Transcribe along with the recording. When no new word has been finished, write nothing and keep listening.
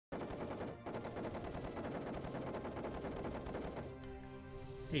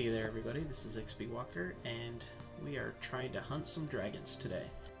Hey there everybody, this is XP Walker, and we are trying to hunt some dragons today.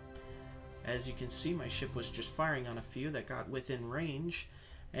 As you can see, my ship was just firing on a few that got within range,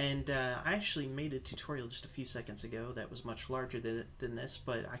 and I actually made a tutorial just a few seconds ago that was much larger than this,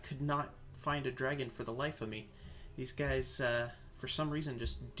 but I could not find a dragon for the life of me. These guys, for some reason,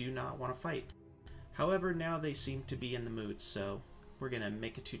 just do not want to fight. However, now they seem to be in the mood, so we're going to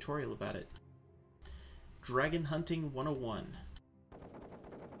make a tutorial about it. Dragon Hunting 101.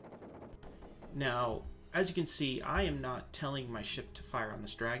 Now, as you can see, I am not telling my ship to fire on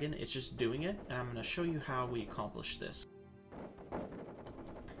this dragon, it's just doing it, and I'm going to show you how we accomplish this.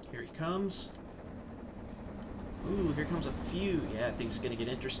 Here he comes. Ooh, here comes a few. Yeah, things are going to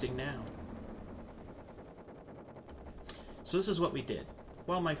get interesting now. So this is what we did.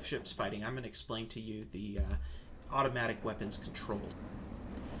 While my ship's fighting, I'm going to explain to you the automatic weapons control.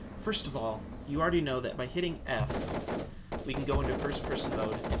 First of all, you already know that by hitting F, we can go into first-person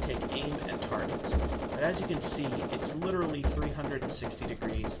mode and take aim at targets. But as you can see, it's literally 360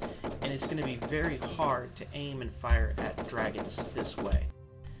 degrees, and it's going to be very hard to aim and fire at dragons this way.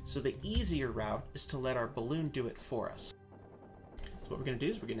 So the easier route is to let our balloon do it for us. So what we're going to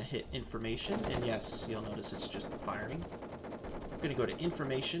do is we're going to hit information, and yes, you'll notice it's just firing. We're going to go to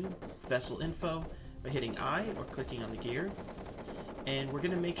information, vessel info, by hitting I or clicking on the gear. And we're going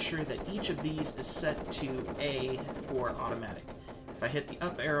to make sure that each of these is set to A for automatic. If I hit the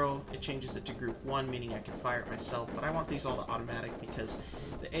up arrow, it changes it to group 1, meaning I can fire it myself, but I want these all to automatic because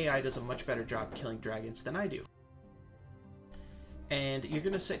the AI does a much better job killing dragons than I do. And you're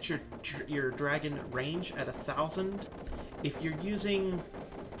going to set your dragon range at 1,000. If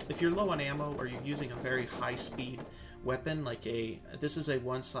you're low on ammo or you're using a very high speed weapon, like this is a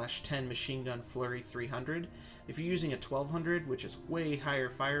 1/10 machine gun flurry 300. If you're using a 1200, which is way higher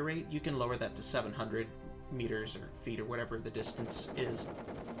fire rate, you can lower that to 700 meters or feet or whatever the distance is.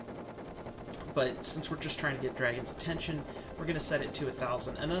 But since we're just trying to get dragons' attention, we're going to set it to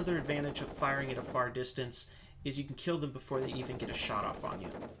 1,000. Another advantage of firing at a far distance is you can kill them before they even get a shot off on you.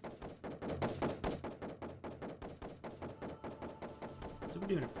 So we're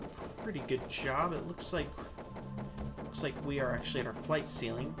doing a pretty good job. It looks like we are actually at our flight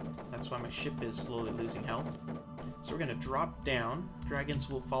ceiling. That's why my ship is slowly losing health. So we're going to drop down. Dragons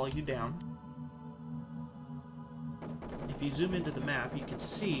will follow you down. If you zoom into the map, you can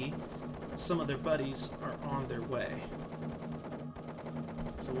see some of their buddies are on their way.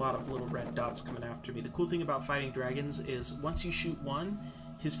 There's a lot of little red dots coming after me. The cool thing about fighting dragons is once you shoot one,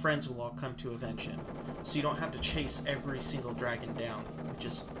 his friends will all come to avenge him. So you don't have to chase every single dragon down, which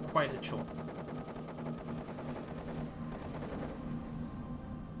is quite a chore.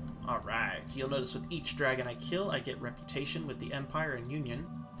 Alright, you'll notice with each dragon I kill, I get reputation with the Empire and Union.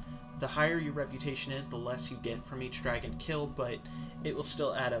 The higher your reputation is, the less you get from each dragon killed, but it will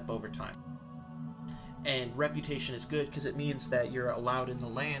still add up over time. And reputation is good because it means that you're allowed in the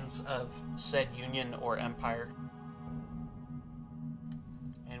lands of said Union or Empire.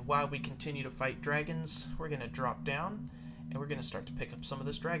 And while we continue to fight dragons, we're going to drop down and we're going to start to pick up some of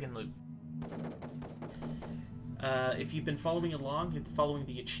this dragon loot. If you've been following along, following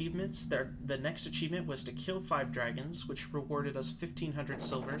the achievements, the next achievement was to kill 5 dragons, which rewarded us 1,500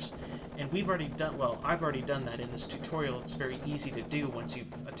 silvers, and we've already done, well, I've already done that in this tutorial. It's very easy to do once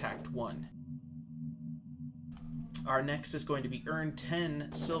you've attacked one. Our next is going to be earn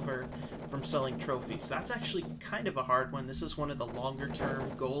 10 silver from selling trophies. That's actually kind of a hard one. This is one of the longer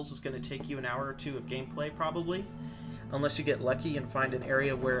term goals. It's going to take you an hour or two of gameplay, probably. Unless you get lucky and find an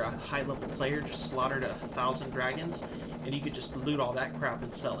area where a high-level player just slaughtered 1,000 dragons, and you could just loot all that crap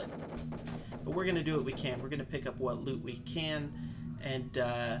and sell it. But we're going to do what we can. We're going to pick up what loot we can and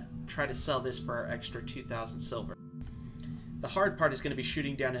try to sell this for our extra 2,000 silver. The hard part is going to be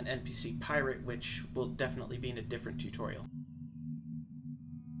shooting down an NPC pirate, which will definitely be in a different tutorial.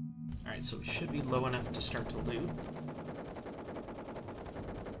 Alright, so we should be low enough to start to loot.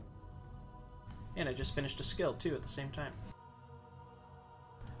 And I just finished a skill, too, at the same time.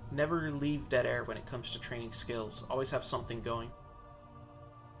 Never leave dead air when it comes to training skills. Always have something going.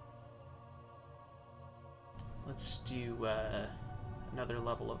 Let's do another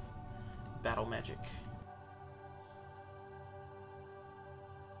level of battle magic.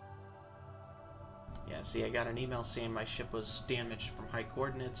 Yeah, see, I got an email saying my ship was damaged from high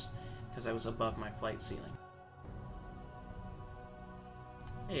coordinates because I was above my flight ceiling.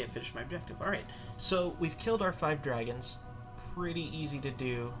 Hey, I finished my objective. Alright, so we've killed our 5 dragons. Pretty easy to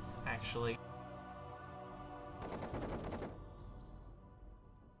do, actually.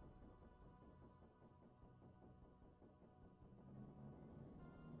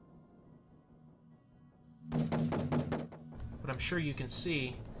 but I'm sure you can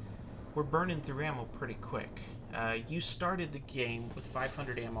see we're burning through ammo pretty quick. You started the game with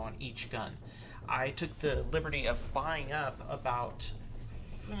 500 ammo on each gun. I took the liberty of buying up about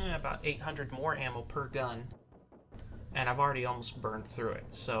 800 more ammo per gun, and I've already almost burned through it.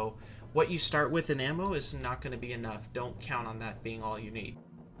 So what you start with in ammo is not going to be enough. Don't count on that being all you need.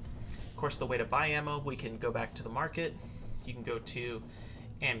 Of course, the way to buy ammo, we can go back to the market. You can go to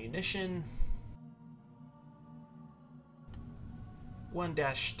ammunition,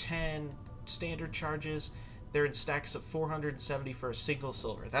 1-10 standard charges. They're in stacks of 470 for a single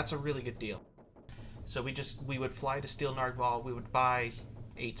silver. That's a really good deal. So we would fly to Steel Nargval, we would buy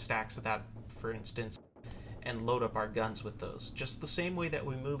 8 stacks of that, for instance, and load up our guns with those. Just the same way that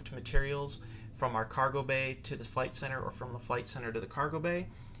we moved materials from our cargo bay to the flight center, or from the flight center to the cargo bay,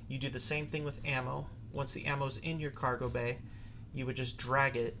 you do the same thing with ammo. Once the ammo's in your cargo bay, you would just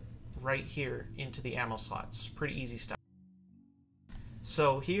drag it right here into the ammo slots. Pretty easy stuff.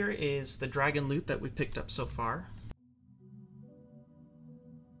 So here is the dragon loot that we picked up so far.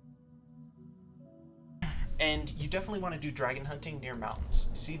 And you definitely want to do dragon hunting near mountains.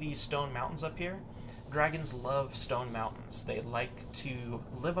 See these stone mountains up here? Dragons love stone mountains. They like to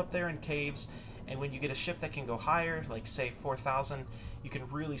live up there in caves, and when you get a ship that can go higher, like say 4,000, you can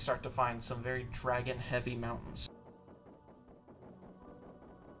really start to find some very dragon-heavy mountains.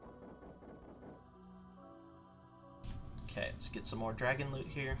 Okay, let's get some more dragon loot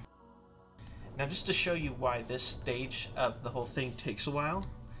here. Now, just to show you why this stage of the whole thing takes a while,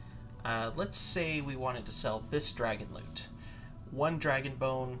 let's say we wanted to sell this dragon loot. 1 dragon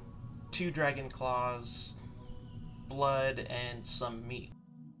bone, 2 dragon claws, blood, and some meat.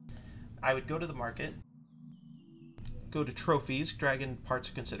 I would go to the market, go to trophies. Dragon parts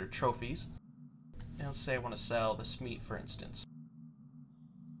are considered trophies. And let's say I want to sell this meat, for instance.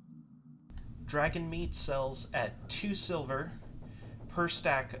 Dragon meat sells at 2 silver per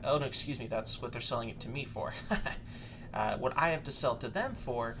stack. Oh no, excuse me, that's what they're selling it to me for. What I have to sell to them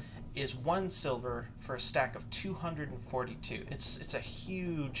for is 1 silver for a stack of 242. It's a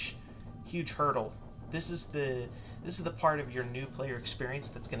huge hurdle. This is the part of your new player experience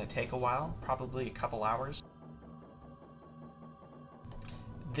that's going to take a while, probably a couple hours.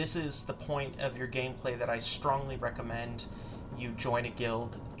 This is the point of your gameplay that I strongly recommend you join a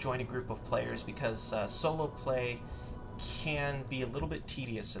guild, join a group of players, because solo play can be a little bit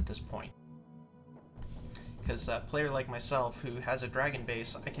tedious at this point. Because a player like myself who has a dragon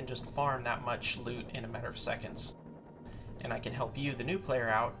base, I can just farm that much loot in a matter of seconds. And I can help you, the new player,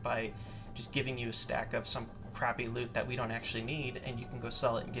 out by just giving you a stack of some crappy loot that we don't actually need, and you can go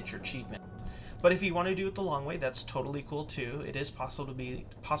sell it and get your achievement. But if you want to do it the long way, that's totally cool too. It is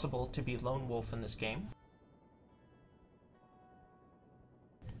possible to be lone wolf in this game.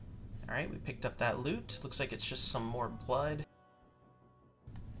 Alright, we picked up that loot. Looks like it's just some more blood.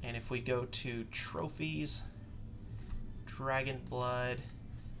 And if we go to trophies, dragon blood,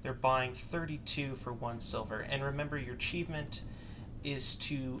 they're buying 32 for 1 silver. And remember, your achievement is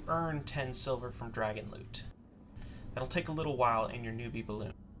to earn 10 silver from dragon loot. That'll take a little while in your newbie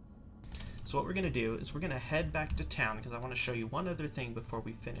balloon. So what we're going to do is we're going to head back to town, because I want to show you one other thing before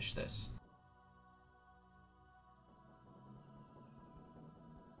we finish this.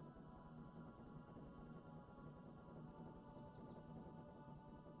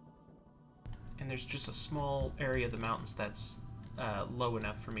 And there's just a small area of the mountains that's low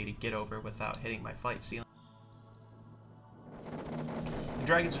enough for me to get over without hitting my flight ceiling. The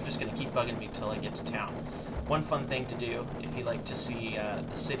dragons are just going to keep bugging me till I get to town. One fun thing to do, if you like to see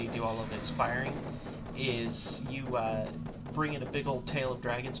the city do all of its firing, is you bring in a big old tail of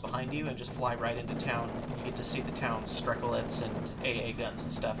dragons behind you and just fly right into town, and you get to see the town's Strecklets and AA guns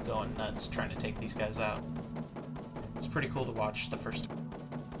and stuff going nuts trying to take these guys out. It's pretty cool to watch the first time.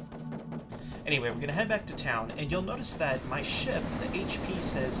 Anyway, we're going to head back to town, and you'll notice that my ship, the HP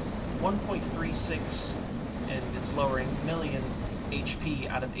says 1.36, and it's lowering million HP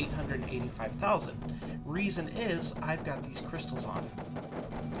out of 885,000. Reason is, I've got these crystals on.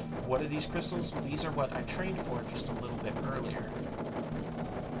 What are these crystals? Well, these are what I trained for just a little bit earlier.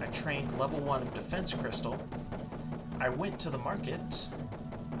 I trained level 1 of defense crystal. I went to the market.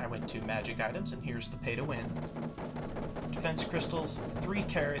 I went to magic items, and here's the pay to win. Defense crystals, 3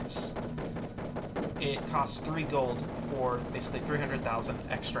 carats. It costs 3 gold for basically 300,000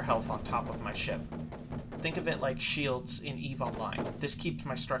 extra health on top of my ship. Think of it like shields in EVE Online. This keeps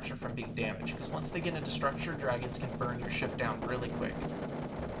my structure from being damaged, because once they get into structure, dragons can burn your ship down really quick.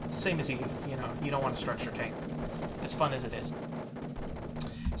 Same as EVE, you don't want a structure tank. As fun as it is.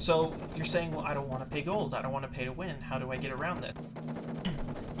 So, you're saying, well, I don't want to pay gold, I don't want to pay to win, how do I get around this?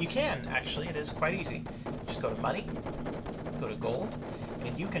 You can, actually, it is quite easy. Just go to money, go to gold,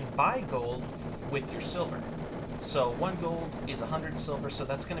 and you can buy gold with your silver. So 1 gold is 100 silver, so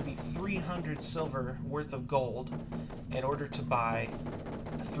that's going to be 300 silver worth of gold in order to buy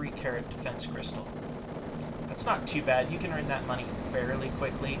a 3-carat defense crystal. That's not too bad. You can earn that money fairly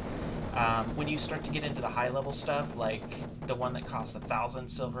quickly. When you start to get into the high-level stuff, like the one that costs 1,000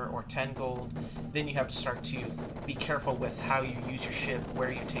 silver or 10 gold, then you have to start to be careful with how you use your ship,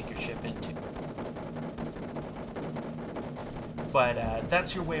 where you take your ship into. But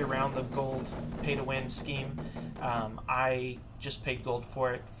that's your way around the gold pay-to-win scheme. I just paid gold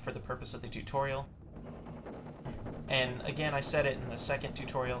for it for the purpose of the tutorial. And again, I said it in the second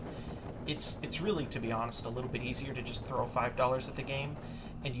tutorial, it's really, to be honest, a little bit easier to just throw $5 at the game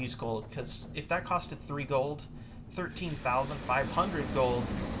and use gold, because if that costed 3 gold, 13,500 gold,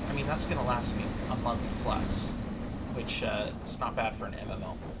 I mean, that's going to last me a month plus, which it's not bad for an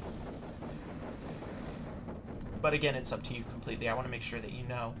MMO. But again, it's up to you completely. I want to make sure that you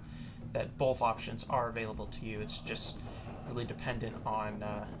know that both options are available to you. It's just really dependent on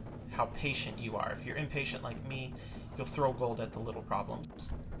how patient you are. If you're impatient like me, you'll throw gold at the little problems.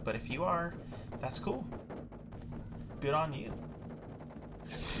 But if you are, that's cool. Good on you.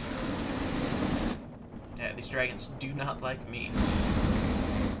 Yeah, these dragons do not like me.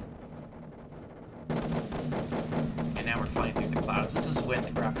 And now we're flying through the clouds. This is when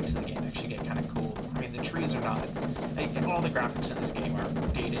the graphics in the game actually get kind of cool. I mean, the trees are not... all the graphics in this game are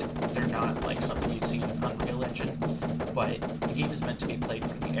dated. They're not like something you'd see in an Unreal Engine. But the game is meant to be played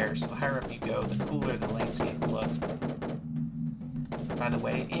from the air, so the higher up you go, the cooler the landscape looks. By the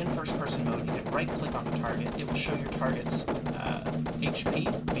way, in first-person mode, you can right-click on the target. It will show your target's HP,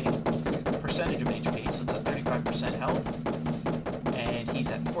 meaning percentage of HP, so it's at 35% health. And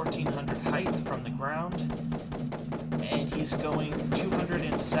he's at 1,400 height from the ground. And he's going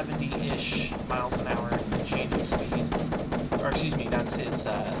 270-ish miles an hour in changing speed. Or, excuse me, that's his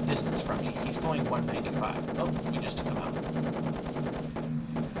distance from me. He's going 195. Oh, we just took him out.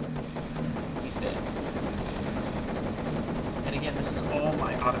 He's dead. And again, this is all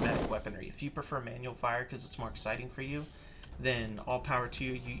my automatic weaponry. If you prefer manual fire because it's more exciting for you, then all power to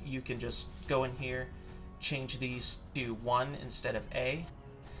you. You can just go in here, change these to 1 instead of A.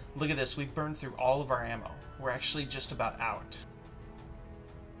 Look at this, we've burned through all of our ammo. We're actually just about out.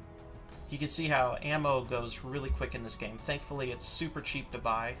 You can see how ammo goes really quick in this game. Thankfully, it's super cheap to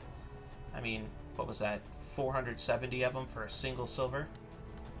buy. I mean, what was that? 470 of them for a single silver.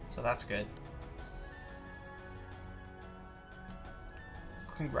 So that's good.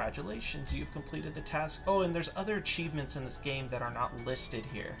 Congratulations, you've completed the task. Oh, and there's other achievements in this game that are not listed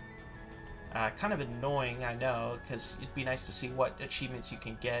here. Kind of annoying, I know, because it'd be nice to see what achievements you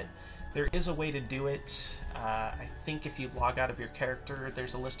can get. There is a way to do it. I think if you log out of your character,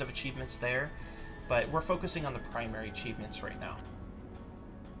 there's a list of achievements there, but we're focusing on the primary achievements right now.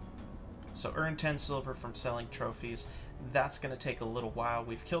 So earn 10 silver from selling trophies. That's going to take a little while.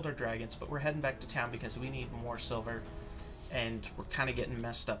 We've killed our dragons, but we're heading back to town because we need more silver, and we're kind of getting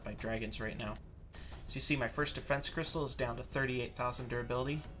messed up by dragons right now. So you see my first defense crystal is down to 38,000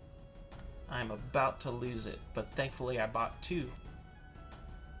 durability. I'm about to lose it, but thankfully I bought 2.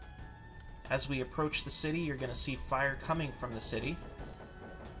 As we approach the city, you're going to see fire coming from the city.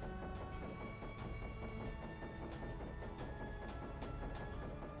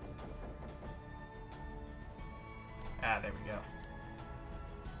 Ah, there we go.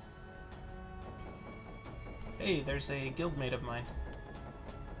 Hey, there's a guildmate of mine.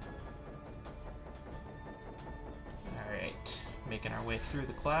 Alright, making our way through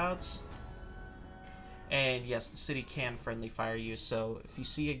the clouds. And yes, the city can friendly fire you, so if you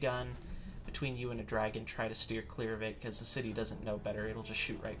see a gun between you and a dragon, try to steer clear of it, because the city doesn't know better. It'll just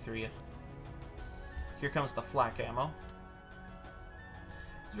shoot right through you. Here comes the flak ammo.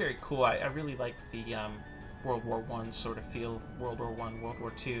 It's very cool. I really like the World War I sort of feel. World War I, World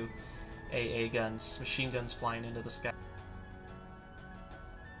War II, AA guns, machine guns flying into the sky.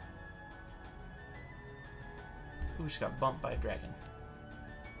 Ooh, just got bumped by a dragon.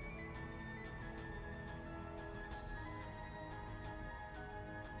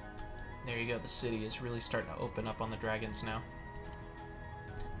 There you go, the city is really starting to open up on the dragons now.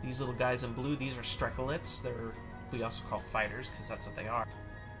 These little guys in blue, these are Streckolets. We also call them fighters, because that's what they are.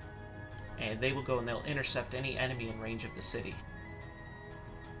 And they will go and they'll intercept any enemy in range of the city.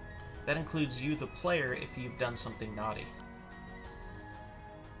 That includes you, the player, if you've done something naughty.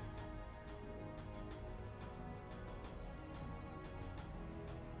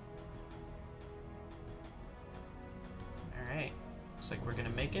 Alright, looks like we're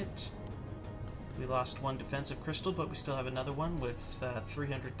gonna make it. We lost 1 defensive crystal, but we still have another one with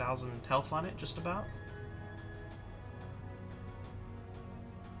 300,000 health on it, just about.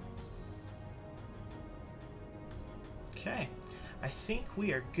 Okay. I think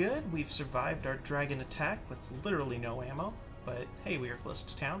we are good. We've survived our dragon attack with literally no ammo. But hey, we are close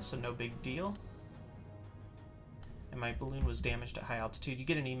to town, so no big deal. And my balloon was damaged at high altitude. You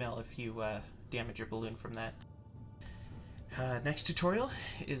get an email if you damage your balloon from that. Next tutorial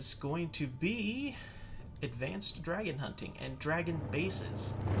is going to be advanced dragon hunting and dragon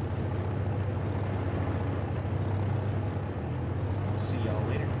bases. See y'all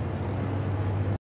later.